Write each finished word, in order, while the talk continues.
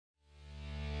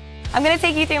I'm going to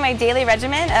take you through my daily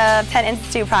regimen of 10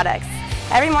 Institute products.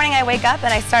 Every morning I wake up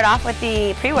and I start off with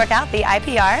the pre-workout, the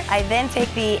IPR. I then take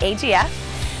the AGF.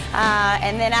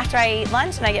 And then after I eat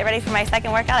lunch and I get ready for my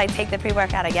second workout, I take the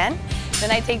pre-workout again.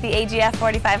 Then I take the AGF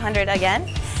 4500 again.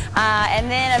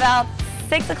 And then about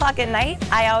 6 o'clock at night,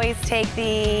 I always take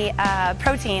the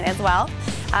protein as well.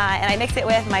 And I mix it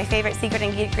with my favorite secret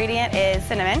ingredient is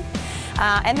cinnamon.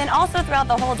 And then also throughout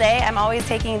the whole day, I'm always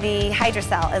taking the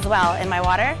Hydrocell as well in my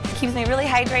water. It keeps me really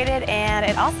hydrated, and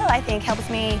it also, I think, helps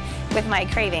me with my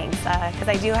cravings because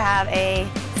I do have a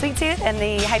sweet tooth, and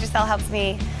the Hydrocell helps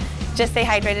me just stay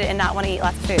hydrated and not want to eat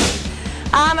lots of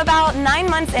food. About 9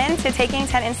 months into taking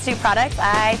 10 Institute products,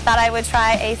 I thought I would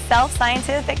try a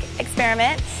self-scientific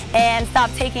experiment and stop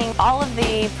taking all of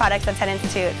the products of 10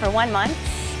 Institute for 1 month.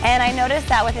 And I noticed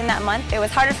that within that month, it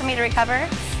was harder for me to recover,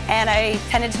 and I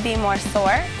tended to be more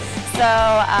sore. So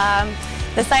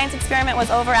the science experiment was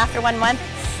over after 1 month,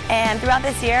 and throughout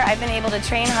this year I've been able to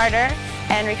train harder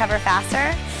and recover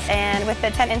faster. And with the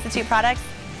 10 Institute products,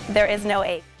 there is no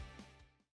ache.